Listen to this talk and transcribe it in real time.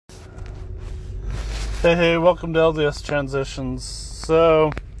Hey, welcome to LDS Transitions.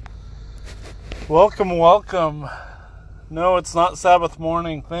 So, welcome. No, it's not Sabbath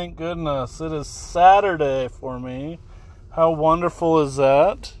morning, thank goodness. It is Saturday for me. How wonderful is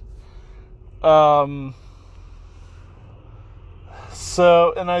that? And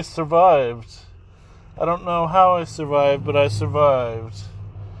I survived. I don't know how I survived, but I survived.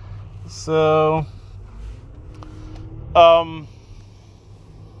 So,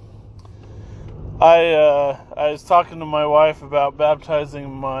 I was talking to my wife about baptizing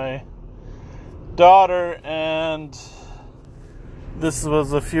my daughter, and this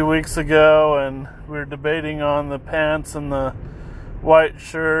was a few weeks ago, and we were debating on the pants and the white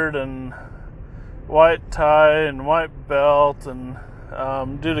shirt and white tie and white belt, and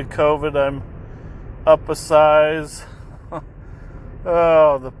due to COVID, I'm up a size.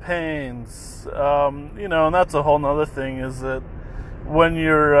 Oh, the pains. And that's a whole nother thing, is that when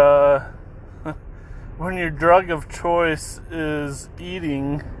your drug of choice is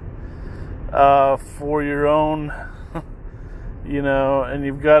eating for your own, and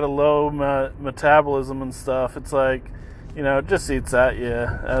you've got a low metabolism and stuff, it's like, it just eats at you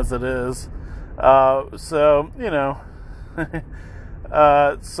as it is. So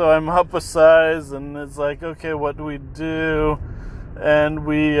I'm up a size, and it's like, okay, what do we do? And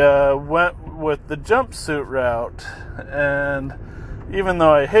we went with the jumpsuit route. And even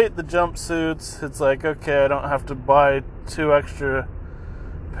though I hate the jumpsuits, it's like, okay, I don't have to buy 2 extra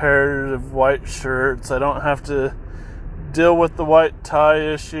pairs of white shirts. I don't have to deal with the white tie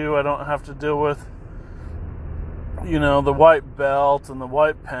issue. I don't have to deal with, the white belt and the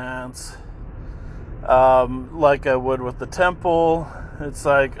white pants like I would with the temple. It's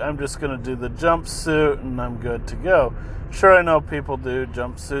like, I'm just going to do the jumpsuit and I'm good to go. Sure, I know people do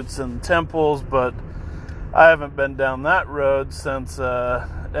jumpsuits in temples, but I haven't been down that road since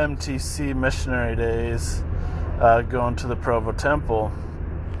MTC missionary days, going to the Provo Temple.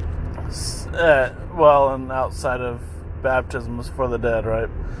 And outside of baptisms for the dead, right?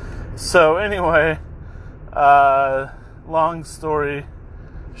 So anyway, long story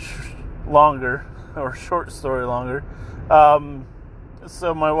longer, or short story longer.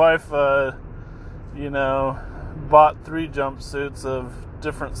 So my wife, bought 3 jumpsuits of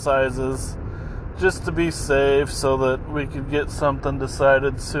different sizes just to be safe, so that we could get something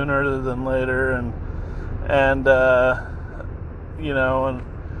decided sooner than later. And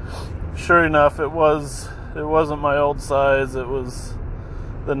sure enough, it wasn't my old size. It was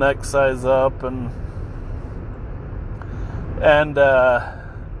the next size up, and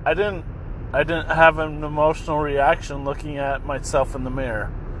I didn't have an emotional reaction looking at myself in the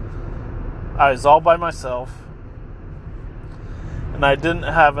mirror. I was all by myself, and I didn't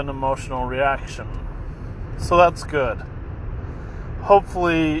have an emotional reaction. So that's good.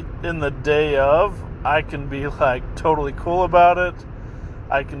 Hopefully in the day of, I can be totally cool about it.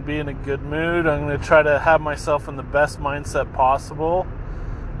 I can be in a good mood. I'm going to try to have myself in the best mindset possible.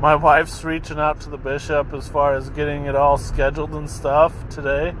 My wife's reaching out to the bishop as far as getting it all scheduled and stuff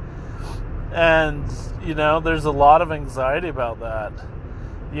today. And, there's a lot of anxiety about that.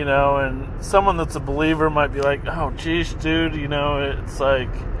 And someone that's a believer might be like, oh, geez, dude, it's like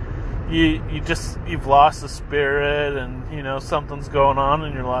you've lost the spirit, and, something's going on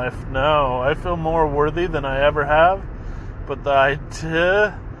in your life. No, I feel more worthy than I ever have. But the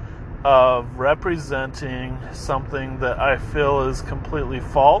idea of representing something that I feel is completely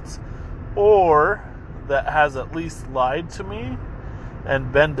false, or that has at least lied to me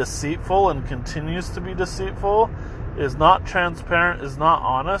and been deceitful and continues to be deceitful, is not transparent, is not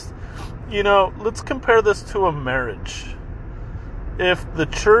honest. Let's compare this to a marriage. If the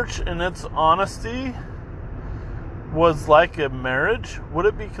church in its honesty was like a marriage, would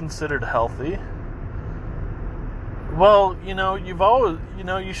it be considered healthy? Well, you've always,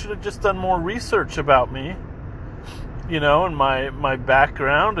 you should have just done more research about me, and my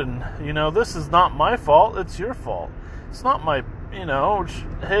background, and, this is not my fault, it's your fault. It's not my,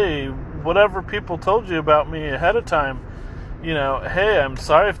 hey, whatever people told you about me ahead of time, hey, I'm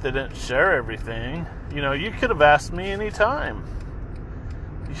sorry if they didn't share everything. You could have asked me anytime.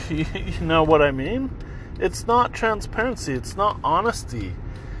 You know what I mean? It's not transparency. It's not honesty.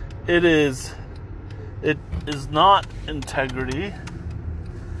 It is not integrity.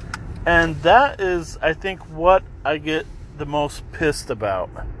 And that is, I think, what I get the most pissed about.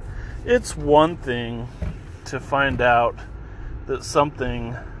 It's one thing to find out that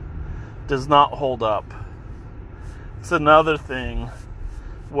something does not hold up. It's another thing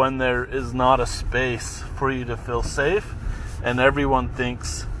when there is not a space for you to feel safe, and everyone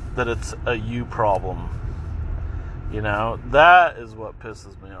thinks that it's a you problem. That is what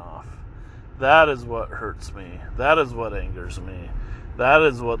pisses me off. That is what hurts me. That is what angers me. That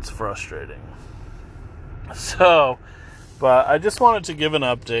is what's frustrating. So, but I just wanted to give an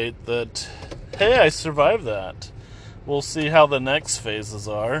update that, hey, I survived that. We'll see how the next phases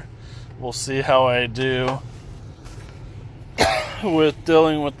are. We'll see how I do with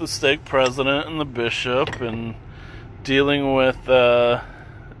dealing with the stake president and the bishop and dealing with, the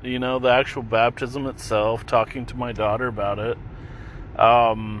actual baptism itself, talking to my daughter about it.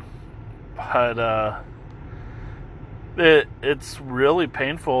 It's really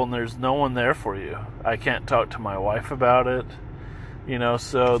painful, and there's no one there for you. I can't talk to my wife about it,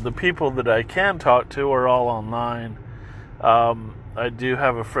 so the people that I can talk to are all online. I do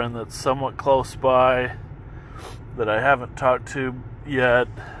have a friend that's somewhat close by that I haven't talked to yet.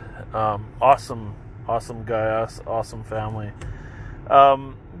 Awesome guy, awesome family.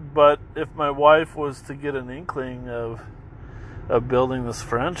 But if my wife was to get an inkling of building this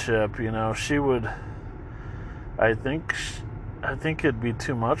friendship, she would. I think it'd be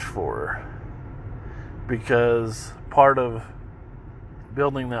too much for her, because part of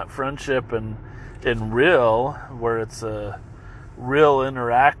building that friendship and in real, where it's a real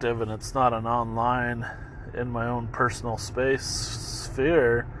interactive and it's not an online in my own personal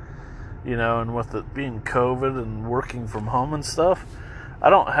sphere, and with it being COVID and working from home and stuff, I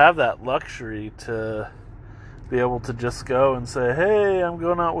don't have that luxury to be able to just go and say, hey, I'm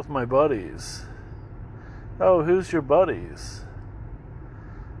going out with my buddies. Oh, who's your buddies?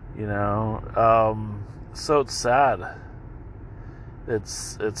 So it's sad.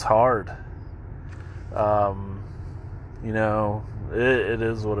 It's hard. It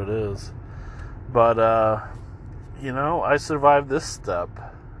is what it is. But, I survived this step.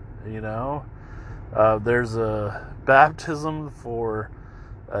 There's a baptism for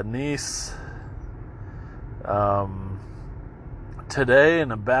a niece today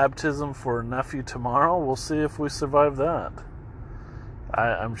and a baptism for a nephew tomorrow. We'll see if we survive that.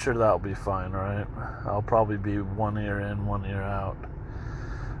 I'm sure that'll be fine, right? I'll probably be 1 ear in, 1 ear out.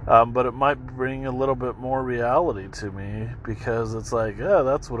 But it might bring a little bit more reality to me, because it's like, yeah,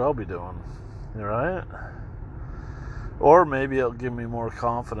 that's what I'll be doing, right? Or maybe it'll give me more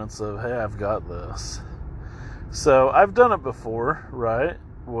confidence of, hey, I've got this. So I've done it before, right?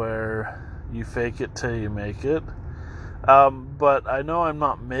 Where you fake it till you make it. But I know I'm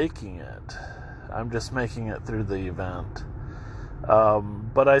not making it. I'm just making it through the event.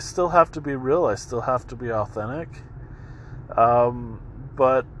 But I still have to be real. I still have to be authentic.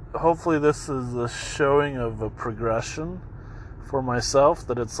 But hopefully this is a showing of a progression for myself,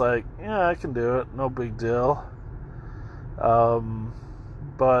 that it's like, yeah, I can do it. No big deal.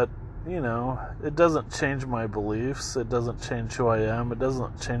 But, it doesn't change my beliefs. It doesn't change who I am. It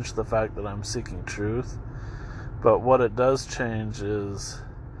doesn't change the fact that I'm seeking truth. But what it does change is,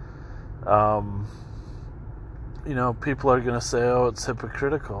 people are going to say, oh, it's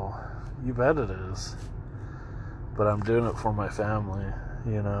hypocritical. You bet it is. But I'm doing it for my family,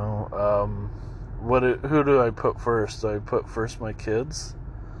 Who do I put first? Do I put first my kids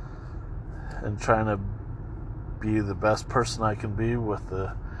and trying to be the best person I can be with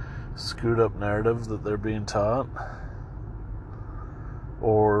the screwed up narrative that they're being taught?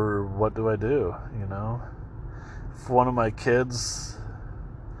 Or what do I do, If one of my kids,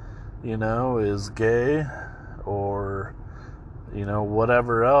 is gay or,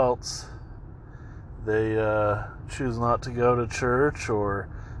 whatever else, they choose not to go to church, or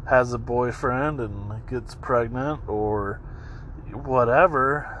has a boyfriend and gets pregnant, or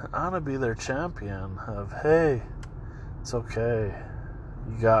whatever, I'm going to be their champion of, hey, it's okay.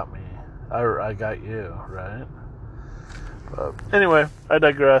 You got me. I got you, right? But anyway, I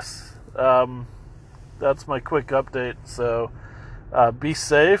digress. That's my quick update. So be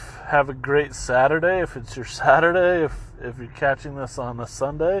safe. Have a great Saturday. If it's your Saturday, if you're catching this on a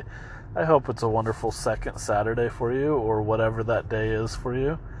Sunday, I hope it's a wonderful second Saturday for you, or whatever that day is for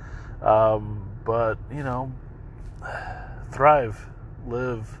you. But, thrive,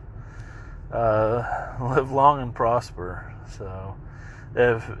 live long and prosper. So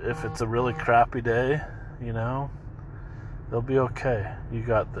if it's a really crappy day, they'll be okay. You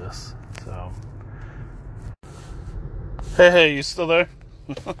got this. So, hey, you still there?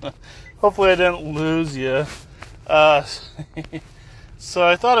 Hopefully I didn't lose you. So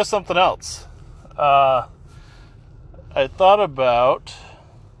I thought of something else. I thought about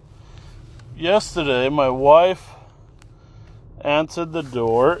yesterday, my wife answered the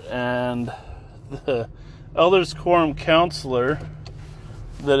door, and the Elders Quorum counselor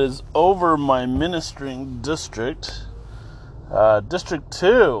that is over my ministering district, District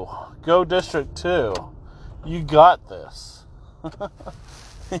 2, go District 2, you got this.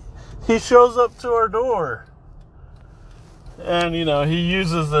 he shows up to our door. And, he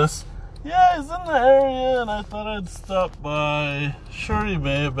uses this, yeah, he's in the area, and I thought I'd stop by. Sure, he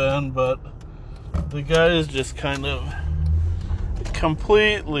may have been, but the guy is just kind of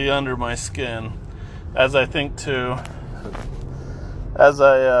completely under my skin, as I think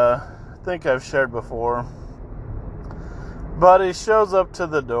I've shared before. But he shows up to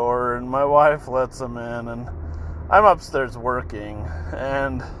the door, and my wife lets him in, and I'm upstairs working,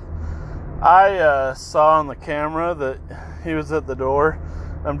 and I saw on the camera that he was at the door.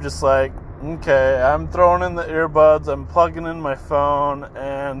 I'm just like, okay, I'm throwing in the earbuds, I'm plugging in my phone,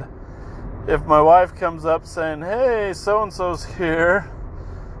 and if my wife comes up saying, hey, so-and-so's here,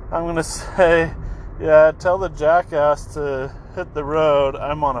 I'm going to say, yeah, tell the jackass to hit the road,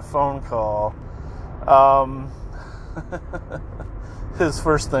 I'm on a phone call. His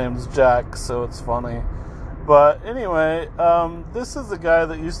first name's Jack, so it's funny. But anyway, this is a guy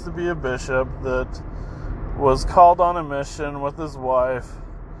that used to be a bishop that was called on a mission with his wife.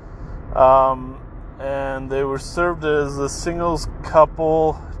 And they were served as a singles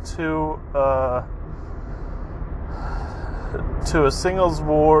couple to a singles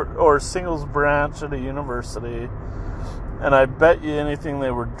ward or singles branch at a university. And I bet you anything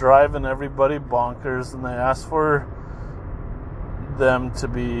they were driving everybody bonkers, and they asked for them to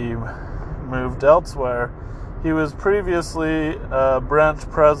be moved elsewhere. He was previously a branch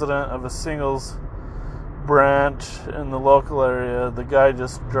president of a singles branch in the local area. The guy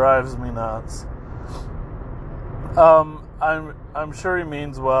just drives me nuts. I'm sure he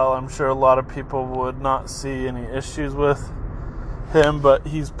means well. I'm sure a lot of people would not see any issues with him, but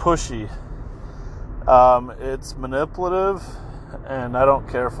he's pushy. It's manipulative, and I don't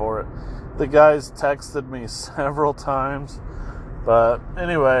care for it. The guy's texted me several times, but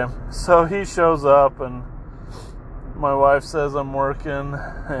anyway, so he shows up, and my wife says I'm working,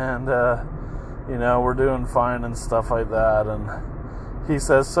 and we're doing fine and stuff like that. And he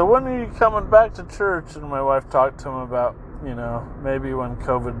says, so when are you coming back to church? And my wife talked to him about, maybe when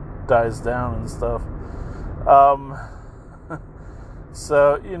COVID dies down and stuff.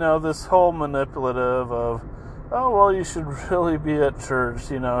 So, this whole manipulative of, oh, well, you should really be at church.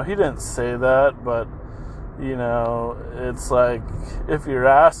 He didn't say that, but, it's like, if you're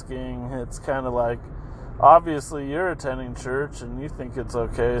asking, it's kind of like, obviously you're attending church and you think it's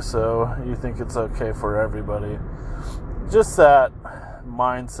okay, so you think it's okay for everybody. Just that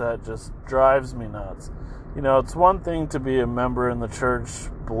mindset just drives me nuts. It's one thing to be a member in the church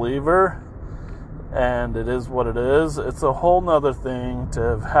believer, and it is what it is. It's a whole nother thing to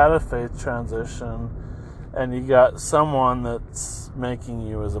have had a faith transition, and you got someone that's making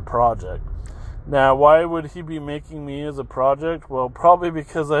you as a project. Now, why would he be making me as a project? Well, probably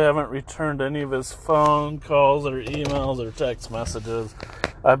because I haven't returned any of his phone calls or emails or text messages.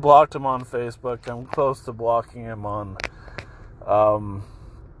 I blocked him on Facebook. I'm close to blocking him on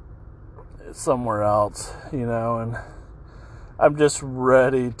somewhere else, and I'm just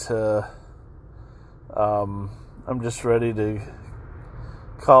ready to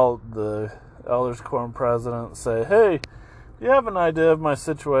call the Elders Quorum president and say, hey, you have an idea of my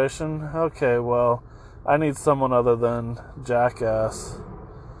situation? Okay, well, I need someone other than Jackass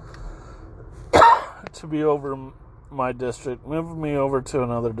to be over my district. Move me over to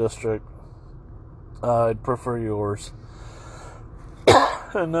another district. I'd prefer yours.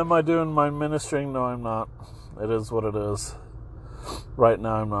 And am I doing my ministering? No, I'm not. It is what it is. Right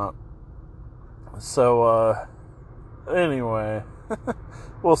now, I'm not. So, anyway,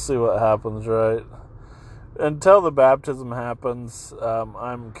 we'll see what happens, right? Until the baptism happens,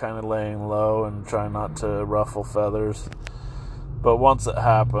 I'm kind of laying low and trying not to ruffle feathers. But once it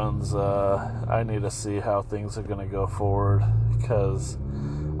happens, I need to see how things are going to go forward, because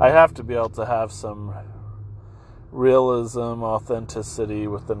I have to be able to have some realism, authenticity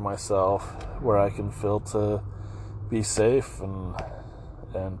within myself, where I can feel to be safe and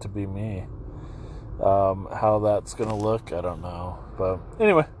to be me. How that's going to look, I don't know. But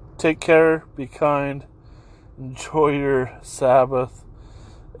anyway, take care, be kind. Enjoy your Sabbath,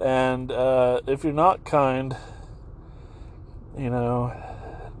 and if you're not kind,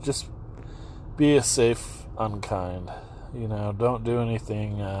 just be a safe unkind. Don't do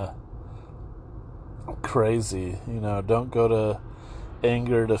anything crazy. Don't go to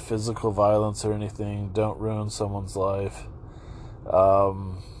anger, to physical violence or anything. Don't ruin someone's life.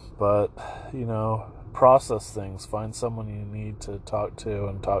 But process things. Find someone you need to talk to,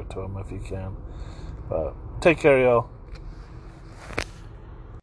 and talk to them if you can. But take care, y'all.